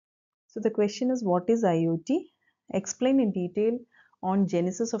So the question is, what is IoT? Explain in detail on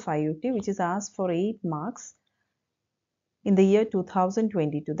genesis of IoT, which is asked for 8 marks in the year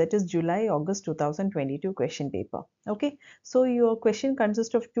 2022, that is July August 2022 question paper. Okay, so your question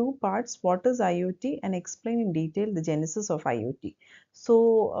consists of two parts: what is IoT, and explain in detail the genesis of IoT.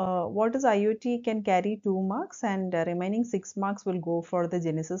 So what is IoT can carry 2 marks, and remaining 6 marks will go for the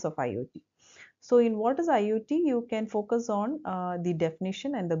genesis of IoT. So in what is IoT, you can focus on the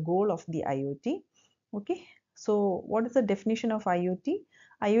definition and the goal of the IoT. Okay, so what is the definition of IoT?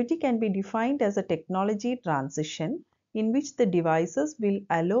 IoT can be defined as a technology transition in which the devices will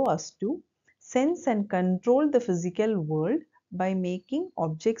allow us to sense and control the physical world by making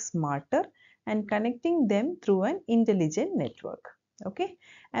objects smarter and connecting them through an intelligent network. Okay,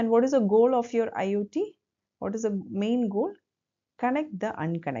 and what is the goal of your IoT? What is the main goal? Connect the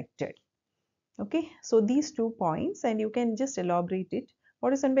unconnected. Okay, so these 2 points, and you can just elaborate it.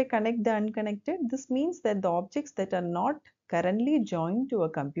 What is meant by connect the unconnected? This means that the objects that are not currently joined to a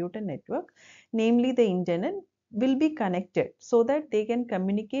computer network, namely the internet, will be connected so that they can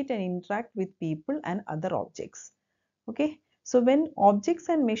communicate and interact with people and other objects. Okay, so when objects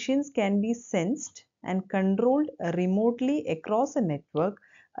and machines can be sensed and controlled remotely across a network,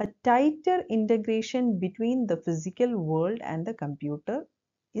 a tighter integration between the physical world and the computer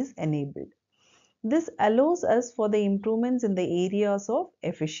is enabled. This allows us for the improvements in the areas of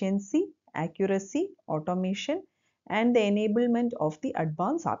efficiency, accuracy, automation, and the enablement of the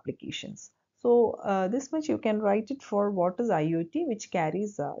advanced applications. So this much you can write it for what is IoT, which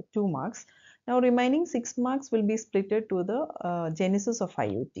carries 2 marks. Now remaining 6 marks will be splitted to the genesis of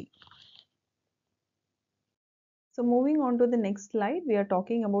IoT. So moving on to the next slide, we are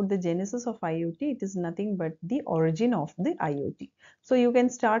talking about the genesis of IoT. It is nothing but the origin of the IoT. So you can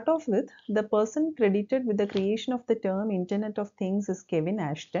start off with the person credited with the creation of the term Internet of Things is Kevin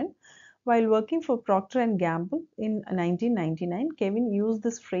Ashton. While working for Procter & Gamble in 1999, Kevin used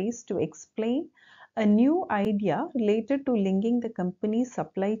this phrase to explain a new idea related to linking the company's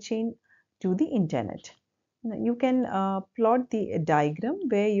supply chain to the Internet. You can plot the diagram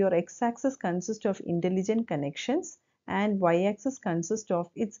where your x-axis consists of intelligent connections and y-axis consists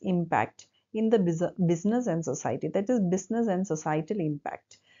of its impact in the business and society, that is business and societal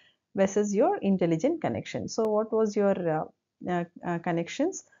impact versus your intelligent connection. So what was your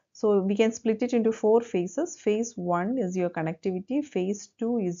connections? So we can split it into 4 phases. Phase 1 is your connectivity, phase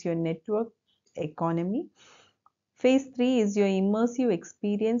 2 is your network economy, phase 3 is your immersive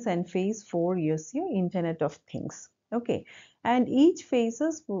experience, and phase 4 is your Internet of Things. Okay, and each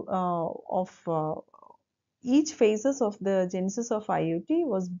phases of the genesis of IoT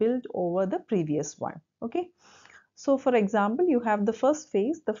was built over the previous one. Okay, so for example, you have the first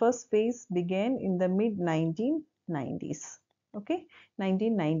phase. The first phase began in the mid 1990s. Okay,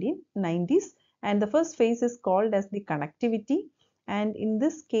 1990s, and the first phase is called as the connectivity. And in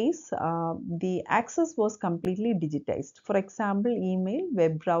this case, the access was completely digitized. For example, email,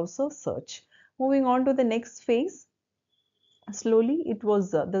 web browser, search. Moving on to the next phase, slowly it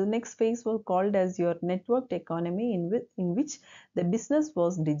was the next phase was called as your networked economy, in which the business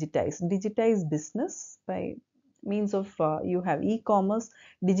was digitized business by means of you have e-commerce,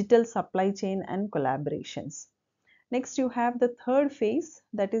 digital supply chain, and collaborations. Next, you have the third phase,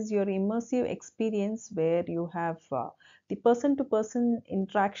 that is your immersive experience, where you have the person-to-person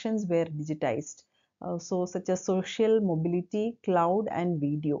interactions were digitized. So such as social mobility, cloud, and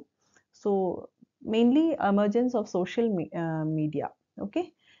video. So mainly emergence of social media.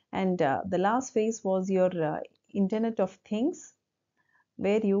 Okay, and the last phase was your Internet of Things,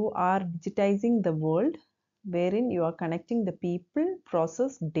 where you are digitizing the world, wherein you are connecting the people,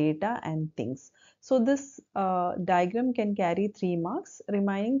 process, data, and things. So this diagram can carry 3 marks.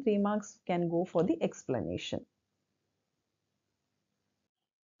 Remaining 3 marks can go for the explanation.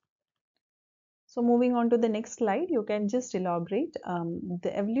 So moving on to the next slide, you can just elaborate.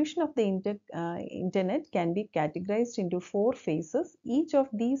 The evolution of the internet can be categorized into 4 phases. Each of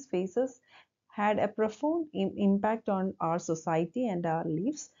these phases had a profound impact on our society and our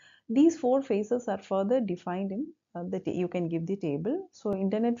lives. These 4 phases are further defined in you can give the table. So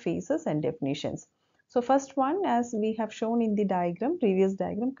internet phases and definitions. So first one, as we have shown in the diagram, previous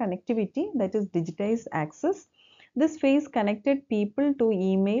diagram, connectivity, that is digitized access. This phase connected people to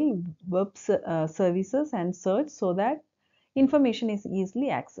email, web services, and search so that information is easily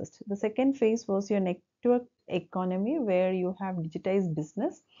accessed. The second phase was your network economy, where you have digitized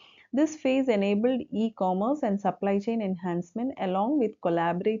business. This phase enabled e-commerce and supply chain enhancement along with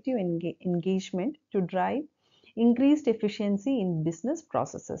collaborative engagement to drive increased efficiency in business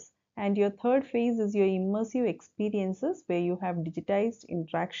processes. And your third phase is your immersive experiences, where you have digitized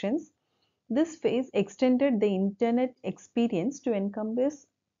interactions This phase extended the internet experience to encompass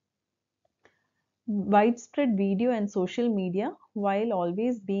widespread video and social media while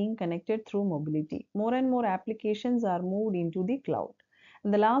always being connected through mobility. More and more applications are moved into the cloud.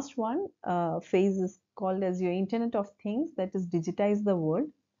 And the last one phase is called as your Internet of Things, that is digitize the world.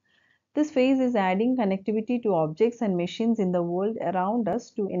 This phase is adding connectivity to objects and machines in the world around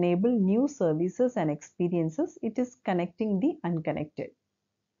us to enable new services and experiences. It is connecting the unconnected.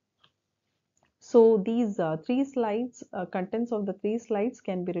 So these three slides, contents of the three slides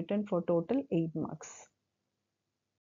can be written for total 8 marks.